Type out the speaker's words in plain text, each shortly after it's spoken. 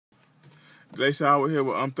Jason Howard here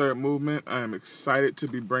with Third Movement. I am excited to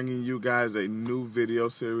be bringing you guys a new video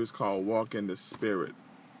series called Walk in the Spirit.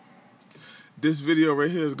 This video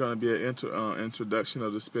right here is going to be an introduction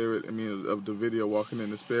of the Spirit, of the video Walking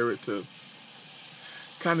in the Spirit, to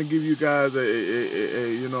kind of give you guys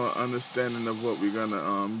a understanding of what we're going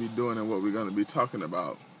to be doing and what we're going to be talking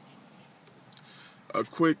about. A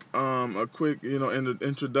quick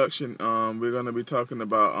introduction. We're going to be talking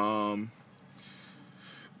about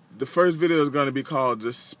the first video is going to be called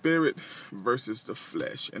The Spirit versus the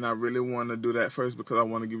Flesh. And I really want to do that first because I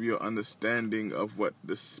want to give you an understanding of what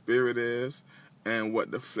the Spirit is and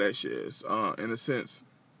what the flesh is. In a sense,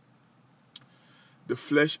 the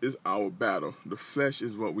flesh is our battle. The flesh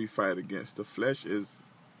is what we fight against. The flesh is,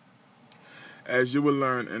 as you will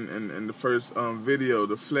learn in the first video,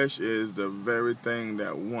 the flesh is the very thing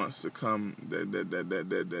that wants to come,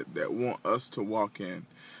 that want us to walk in.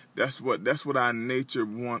 That's what our nature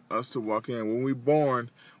want us to walk in. When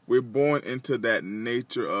we're born into that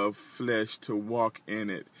nature of flesh to walk in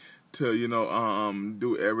it, to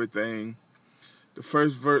do everything. The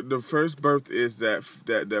first birth is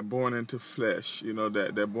that born into flesh.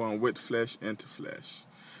 That they're born with flesh into flesh.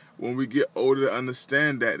 When we get older to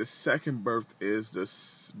understand that, the second birth is the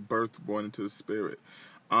birth born into the Spirit.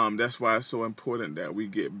 That's why it's so important that we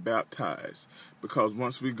get baptized, because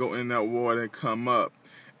once we go in that water and come up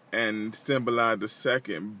and symbolize the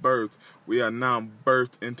second birth, we are now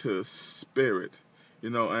birthed into the Spirit.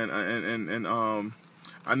 And I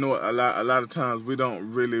know a lot of times we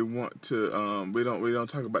don't really want to we don't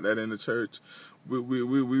talk about that in the church.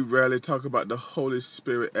 We rarely talk about the Holy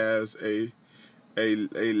Spirit as a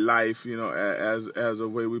life, as a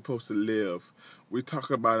way we're supposed to live. We talk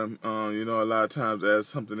about him, a lot of times as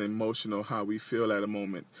something emotional, how we feel at a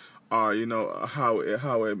moment, or how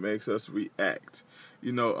it makes us react.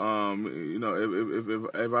 If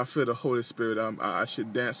I feel the Holy Spirit, I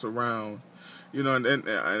should dance around, and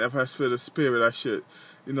if I feel the Spirit, I should,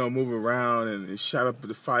 move around and shout up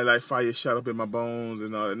the fire, like fire shot up in my bones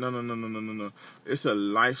and all that. No. It's a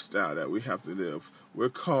lifestyle that we have to live. We're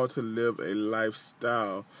called to live a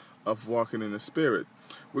lifestyle of walking in the Spirit.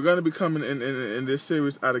 We're going to be coming in this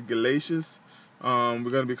series out of Galatians. We're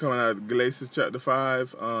going to be coming out of Galatians chapter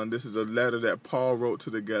 5. This is a letter that Paul wrote to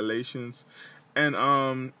the Galatians. And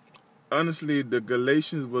honestly, the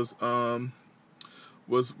Galatians was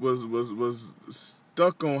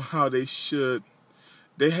stuck on how they should.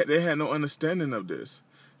 They had no understanding of this.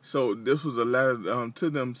 So this was a letter to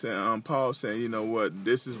them saying, Paul saying,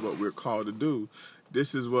 this is what we're called to do.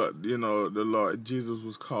 This is what the Lord Jesus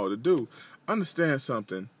was called to do. Understand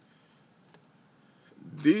something.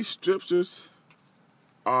 These scriptures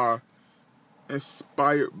are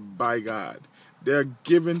inspired by God. They're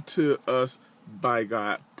given to us by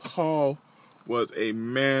God. Paul was a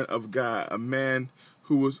man of God, a man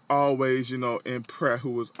who was always, in prayer,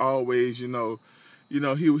 who was always, he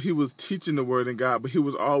was teaching the word of God, but he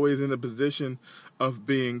was always in a position of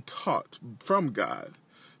being taught from God.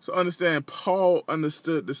 So understand, Paul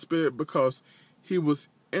understood the Spirit because he was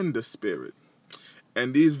in the Spirit.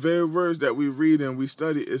 And these very words that we read and we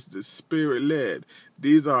study is the Spirit led.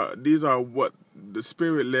 These are what the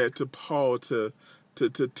Spirit led to Paul to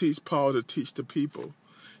teach Paul to teach the people.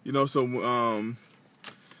 This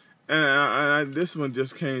one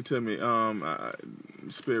just came to me,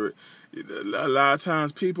 Spirit. A lot of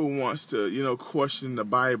times people wants to, question the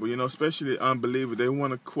Bible, especially unbelievers. They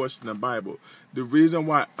want to question the Bible. The reason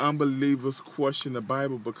why unbelievers question the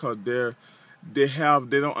Bible because they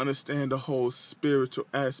don't understand the whole spiritual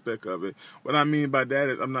aspect of it. What I mean by that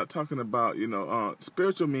is I'm not talking about,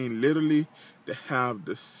 spiritual mean literally to have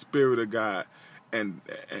the Spirit of God. And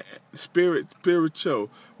spiritual,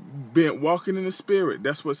 walking in the Spirit.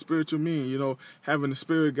 That's what spiritual means. Having the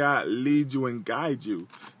Spirit of God lead you and guide you.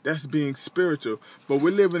 That's being spiritual. But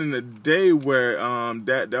we're living in a day where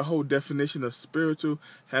that whole definition of spiritual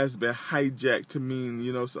has been hijacked to mean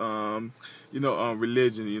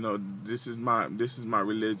religion. This is my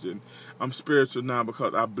religion. I'm spiritual now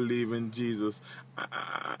because I believe in Jesus.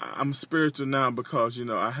 I'm spiritual now because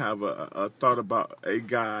I have a thought about a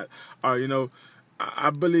God, or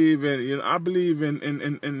I believe in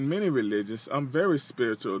many religions. I'm very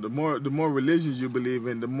spiritual. The more religions you believe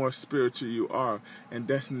in, the more spiritual you are, and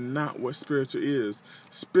that's not what spiritual is.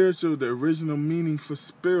 Spiritual, the original meaning for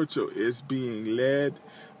spiritual is being led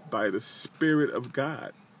by the Spirit of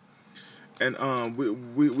God. And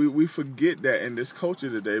we forget that in this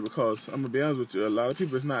culture today, because I'm gonna be honest with you, a lot of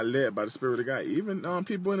people is not led by the Spirit of God. Even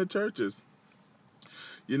people in the churches.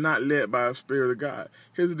 You're not led by the Spirit of God.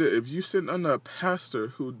 Here's the deal. If you're sitting under a pastor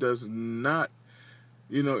who does not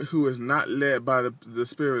who is not led by the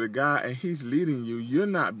Spirit of God, and he's leading you, you're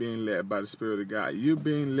not being led by the Spirit of God. You're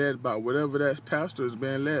being led by whatever that pastor is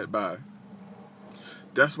being led by.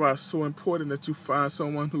 That's why it's so important that you find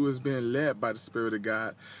someone who is being led by the Spirit of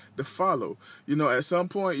God to follow. At some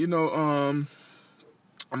point, I'm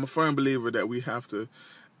a firm believer that we have to.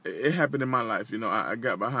 It happened in my life. I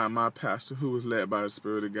got behind my pastor who was led by the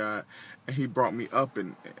Spirit of God, and he brought me up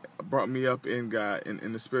in God,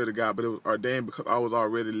 in the Spirit of God. But it was ordained because I was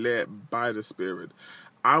already led by the Spirit.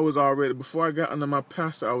 Before I got under my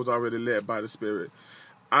pastor, I was already led by the Spirit.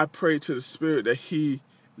 I prayed to the Spirit that he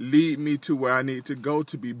lead me to where I need to go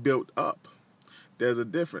to be built up. There's a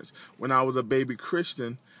difference. When I was a baby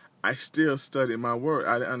Christian, I still studied my word.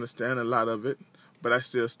 I didn't understand a lot of it, but I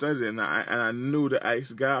still studied it, and I knew to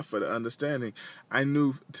ask God for the understanding. I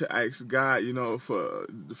knew to ask God, for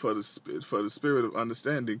the spirit of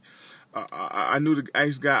understanding. I knew to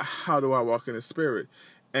ask God, how do I walk in the Spirit?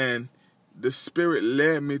 And the Spirit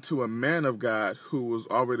led me to a man of God who was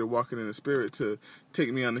already walking in the Spirit to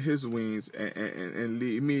take me under his wings and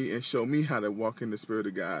lead me and show me how to walk in the Spirit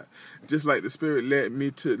of God. Just like the Spirit leads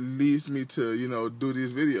me to do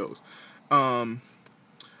these videos.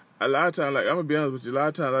 A lot of times, like, I'm going to be honest with you, a lot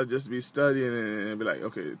of times I just be studying and be like,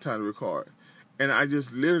 okay, time to record. And I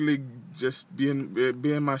just literally just be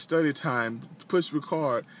in my study time, push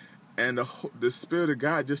record, and the Spirit of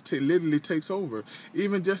God just literally takes over.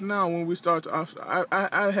 Even just now when we start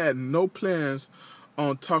I had no plans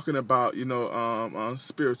on talking about, on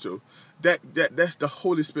spiritual. That's the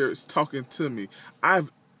Holy Spirit's talking to me.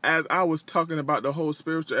 As I was talking about the whole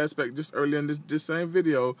spiritual aspect just earlier in this same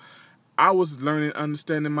video, I was learning,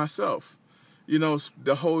 understanding myself.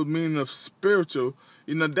 The whole meaning of spiritual,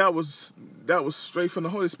 that was straight from the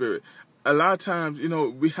Holy Spirit. A lot of times,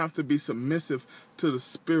 we have to be submissive to the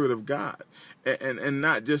Spirit of God and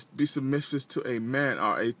not just be submissive to a man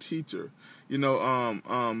or a teacher. If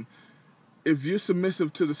you're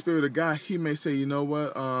submissive to the Spirit of God, he may say,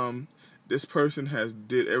 this person has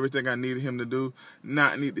did everything I needed him to do,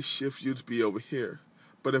 not need to shift you to be over here.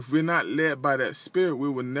 But if we're not led by that Spirit, we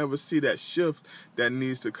will never see that shift that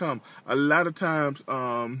needs to come. A lot of times,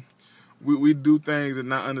 we do things and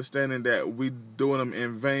not understanding that we're doing them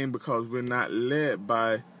in vain because we're not led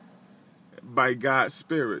by God's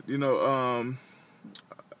Spirit. You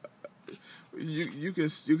can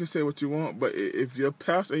say what you want, but if your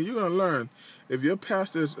pastor, and you're gonna learn, if your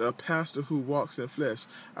pastor is a pastor who walks in flesh,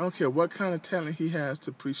 I don't care what kind of talent he has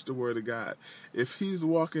to preach the word of God. If he's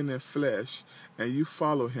walking in flesh and you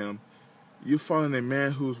follow him, you're following a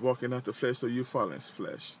man who's walking out the flesh, so you're following his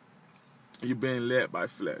flesh. You're being led by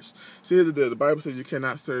flesh. See, here's the deal. The Bible says you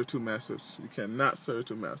cannot serve two masters. You cannot serve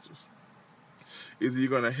two masters. Either you're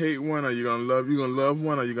gonna hate one, or you're gonna love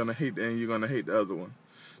one, or you're gonna hate the other one.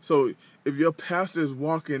 So if your pastor is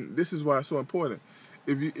walking, this is why it's so important.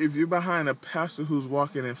 If you're behind a pastor who's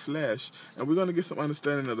walking in flesh, and we're gonna get some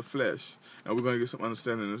understanding of the flesh, and we're gonna get some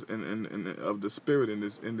understanding of the Spirit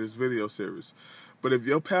in this video series. But if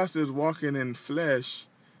your pastor is walking in flesh,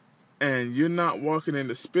 and you're not walking in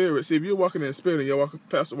the Spirit, see, if you're walking in the Spirit and your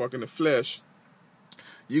pastor walking in the flesh,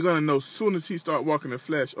 you're gonna know as soon as he start walking in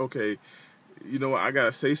flesh, okay, you know what, I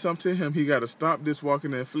gotta say something to him. He gotta stop this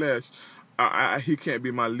walking in flesh. He can't be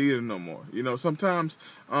my leader no more. Sometimes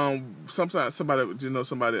somebody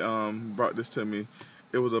brought this to me.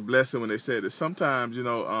 It was a blessing when they said it. Sometimes,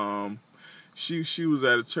 she was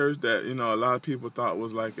at a church that, a lot of people thought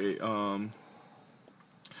was like a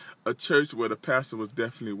church where the pastor was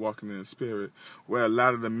definitely walking in the Spirit, where a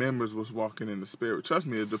lot of the members was walking in the Spirit. Trust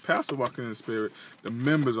me, if the pastor walking in the Spirit, the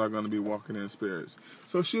members are going to be walking in the Spirit.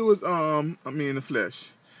 So she was, in the flesh.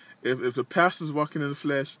 If the pastor's walking in the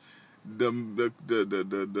flesh, the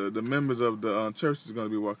members of the church is going to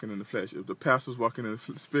be walking in the flesh. If the pastor's walking in the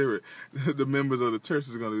Spirit, the members of the church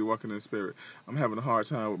is going to be walking in the Spirit. I'm having a hard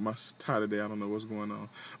time with my tie today. I don't know what's going on.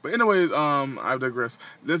 But anyways, I digress.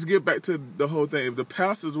 Let's get back to the whole thing. If the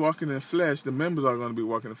pastor's walking in flesh, the members are going to be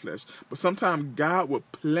walking in flesh. But sometimes God will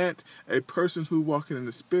plant a person who walking in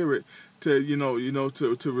the Spirit to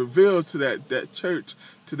to reveal to that church,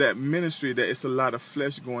 to that ministry, that it's a lot of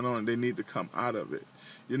flesh going on and they need to come out of it.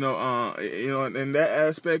 In that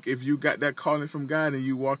aspect, if you got that calling from God and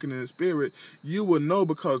you walking in the Spirit, you will know,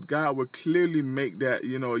 because God will clearly make that,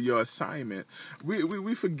 your assignment.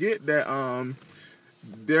 We forget that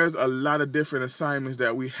there's a lot of different assignments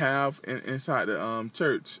that we have inside the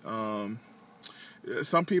church.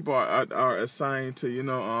 Some people are assigned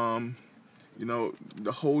to,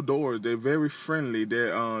 the whole doors. They're very friendly. They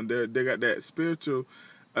got that spiritual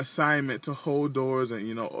assignment to hold doors and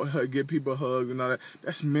give people hugs and all that.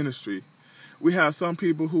 That's ministry. We have some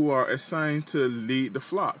people who are assigned to lead the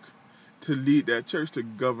flock, to lead that church, to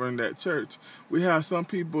govern that church. We have some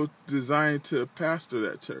people designed to pastor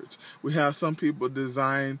that church. We have some people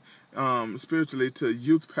designed spiritually to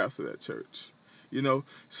youth pastor that church. You know,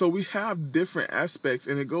 so we have different aspects,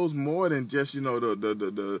 and it goes more than just, you know,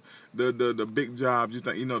 the big jobs. You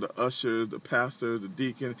think, you know, the ushers, the pastors, the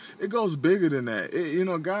deacon. It goes bigger than that. You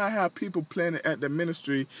know, God have people planted at the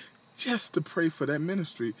ministry just to pray for that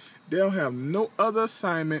ministry. They'll have no other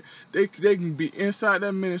assignment. They can be inside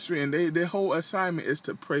that ministry, and their whole assignment is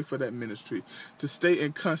to pray for that ministry, to stay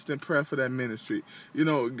in constant prayer for that ministry. You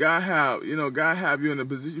know, God have you in a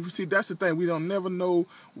position. You see, that's the thing. We don't never know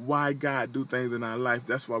why God do things in our life.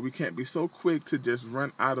 That's why we can't be so quick to just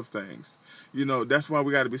run out of things. You know, that's why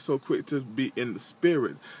we got to be so quick to be in the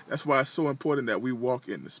spirit. That's why it's so important that we walk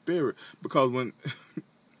in the spirit, because when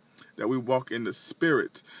that we walk in the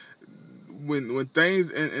spirit. When things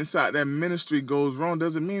inside that ministry goes wrong,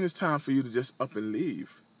 doesn't mean it's time for you to just up and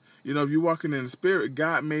leave. You know, if you're walking in the spirit,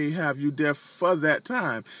 God may have you there for that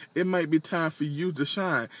time. It might be time for you to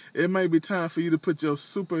shine. It might be time for you to put your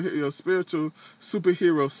spiritual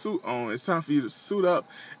superhero suit on. It's time for you to suit up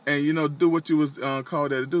and, you know, do what you was called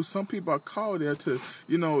there to do. Some people are called there to,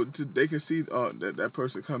 you know, they can see that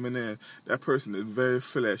person coming in. That person is very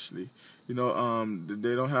fleshly. You know,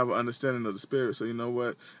 they don't have an understanding of the spirit. So you know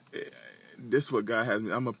what? This is what God has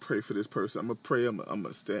me. I'm going to pray for this person. I'm going to pray. I'm going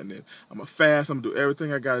to stand in. I'm going to fast. I'm going to do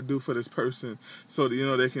everything I got to do for this person so that, you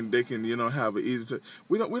know, they can, you know, have an easy time.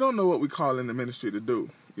 We don't know what we call in the ministry to do.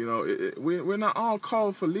 You know, we're not all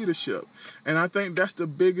called for leadership. And I think that's the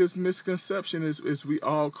biggest misconception is we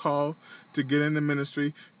all call to get in the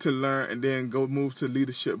ministry, to learn, and then go move to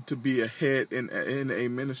leadership, to be a head in a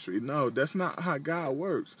ministry. No, that's not how God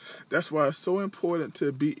works. That's why it's so important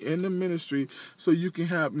to be in the ministry so you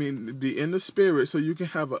can be in the spirit so you can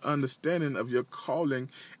have an understanding of your calling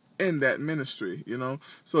in that ministry, you know.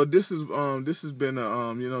 So this has been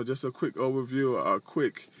a you know, just a quick overview, a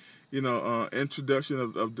quick, you know, introduction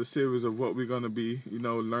of the series of what we're going to be, you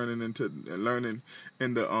know, learning in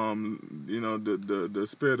the you know, the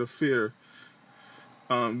spirit of fear,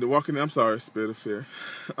 the walking in the spirit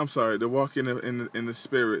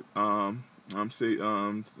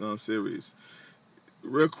series.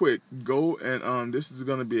 Real quick, go and this is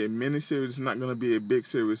going to be a mini series. It's not going to be a big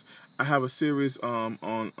series. I have a series on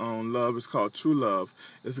love. It's called True Love.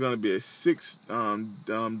 It's going to be a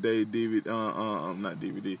 6-day DVD, not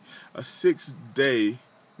DVD, a 6-day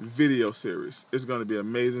video series. It's going to be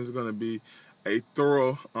amazing. It's going to be a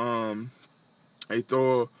thorough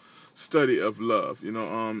study of love. You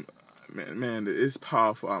know, man, it's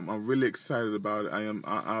powerful. I'm really excited about it.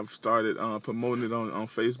 I've started promoting it on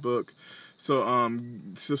Facebook. So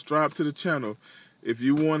subscribe to the channel. If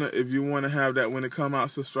you wanna have that when it come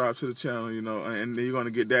out, subscribe to the channel, you know, and you're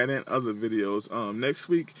gonna get that and other videos. Next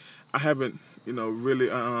week, I haven't, you know,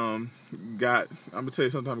 really I'm gonna tell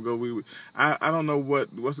you sometime ago, I don't know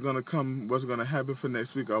what's gonna happen for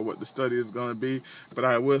next week or what the study is gonna be, but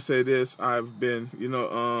I will say this: I've been, you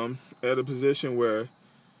know, at a position where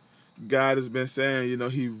God has been saying, you know,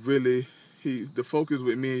 the focus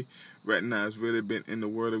with me right now has really been in the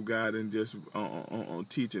Word of God and just on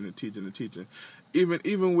teaching.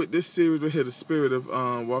 Even with this series right here, the Spirit of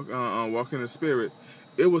walking in the Spirit,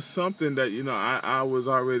 it was something that, you know, I was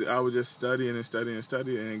just studying,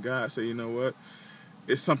 and God said, you know what,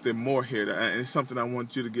 it's something more here, and it's something I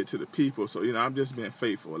want you to get to the people. So, you know, I'm just being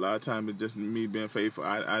faithful. A lot of times it's just me being faithful.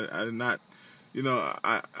 I not, you know,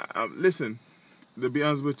 I listen. To be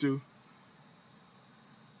honest with you,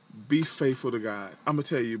 be faithful to God. I'm gonna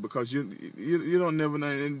tell you, because you don't never know,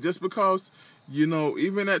 and just because, you know,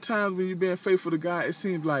 even at times when you're being faithful to God, it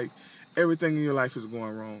seems like everything in your life is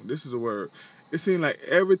going wrong. This is a word. It seems like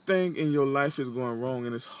everything in your life is going wrong,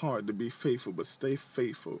 and it's hard to be faithful, but stay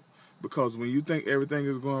faithful. Because when you think everything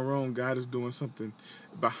is going wrong, God is doing something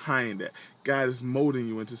behind that. God is molding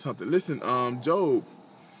you into something. Listen, Job,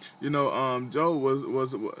 you know, Job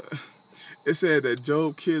was it said that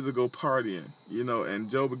Job kids would go partying, you know, and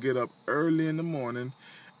Job would get up early in the morning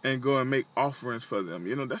and go and make offerings for them.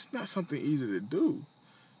 You know, that's not something easy to do.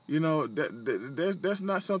 You know, that's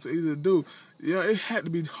not something easy to do. You know, it had to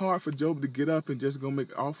be hard for Job to get up and just go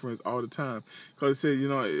make offerings all the time. Because it said, you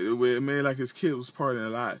know, it made like his kid was partying a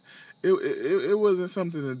lot. It wasn't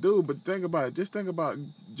something to do, but think about it. Just think about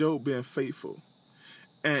Job being faithful.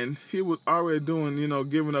 And he was already doing, you know,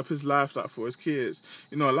 giving up his livestock for his kids.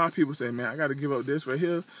 You know, a lot of people say, man, I got to give up this right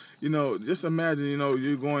here. You know, just imagine, you know,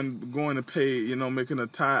 you're going to pay, you know, making a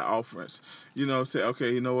tithe offerings. You know, say,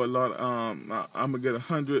 okay, you know what, Lord, I'm gonna give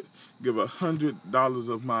 $100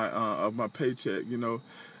 of my paycheck. You know,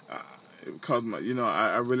 because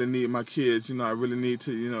I really need my kids. I really need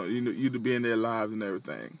to you to be in their lives and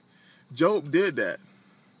everything. Job did that.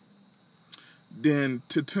 Then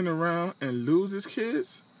to turn around and lose his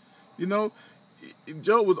kids, Job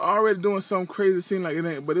was already doing some crazy thing like it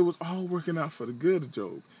ain't, but it was all working out for the good of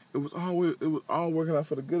Job. It was all working out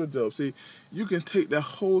for the good of Job. See, you can take that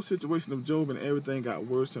whole situation of Job and everything got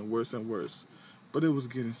worse and worse and worse. But it was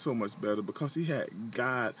getting so much better because he had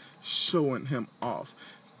God showing him off.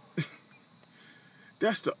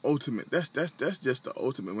 That's the ultimate. That's just the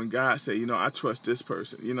ultimate. When God said, I trust this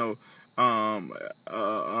person.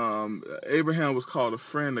 Abraham was called a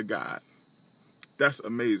friend of God. That's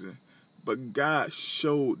amazing. But God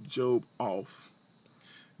showed Job off.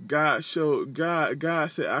 God said,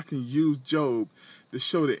 I can use Job to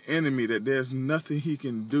show the enemy that there's nothing he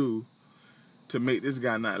can do to make this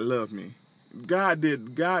guy not love me. God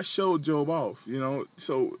showed Job off,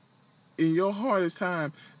 So in your hardest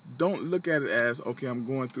time, don't look at it as, okay, I'm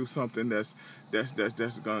going through something that's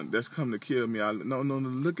come to kill me. No,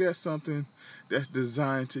 look at something that's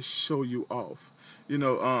designed to show you off.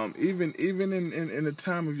 Even in the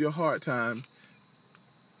time of your hard time,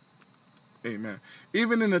 amen.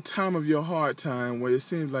 Even in the time of your hard time where it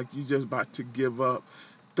seems like you're just about to give up,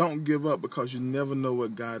 don't give up, because you never know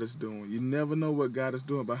what God is doing. You never know what God is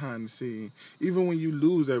doing behind the scene. Even when you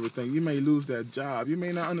lose everything, you may lose that job. You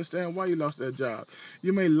may not understand why you lost that job.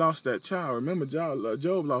 You may lost that child. Remember, Job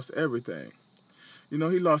lost everything. He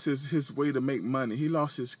lost his way to make money. He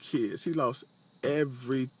lost his kids. He lost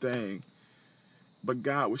everything. But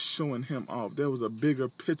God was showing him off. There was a bigger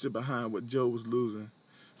picture behind what Job was losing.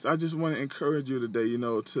 So I just want to encourage you today,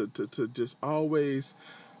 to just always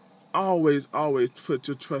put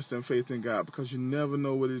your trust and faith in God, because you never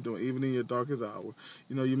know what He's doing, even in your darkest hour.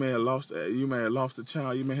 You may have lost a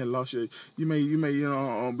child, you may have lost you may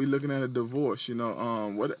be looking at a divorce,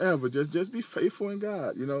 whatever. Just be faithful in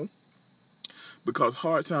God, because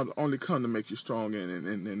hard times only come to make you strong.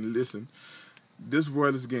 And listen, this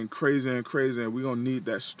world is getting crazier and crazier, and we're gonna need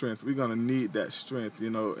that strength. We're gonna need that strength,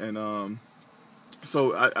 and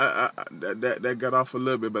so that got off a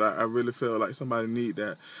little bit, but I really feel like somebody need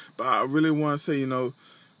that. But I really want to say,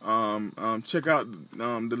 check out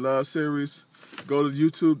the Love series. Go to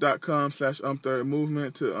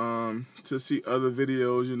youtube.com/thirdmovement to see other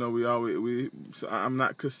videos. I'm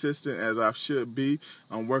not consistent as I should be.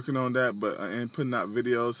 I'm working on that, but and putting out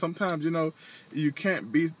videos. Sometimes you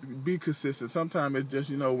can't be consistent. Sometimes it's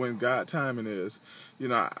just when God timing is.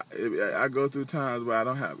 I go through times where I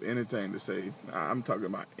don't have anything to say. I'm talking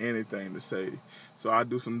about anything to say. So I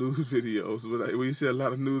do some news videos. But when you see a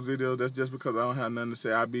lot of news videos, that's just because I don't have nothing to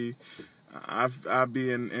say. I be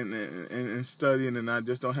in studying, and I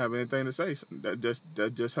just don't have anything to say. That's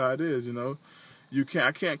just how it is, I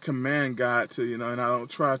can't command God to, and I don't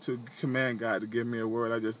try to command God to give me a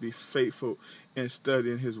word. I just be faithful in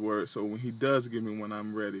studying His word. So when He does give me one,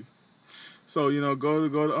 I'm ready. So go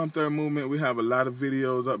to Third Movement. We have a lot of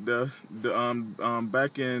videos up there.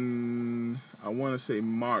 Back in, I want to say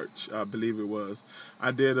March, I believe it was,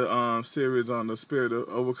 I did a series on the spirit of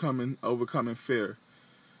overcoming fear.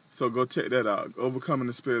 So go check that out. Overcoming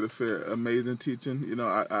the Spirit of Fear. Amazing teaching.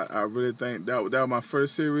 I really think that was my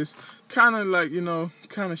first series. Kind of like,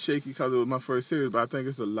 kind of shaky because it was my first series, but I think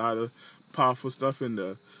it's a lot of powerful stuff in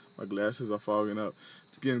there. My glasses are fogging up.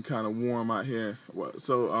 It's getting kind of warm out here.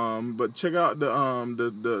 So, but check out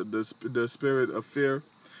the Spirit of Fear,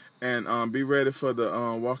 and be ready for the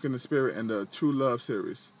Walk in the Spirit and the True Love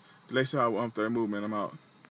series. Lace out Third Movement. I'm out.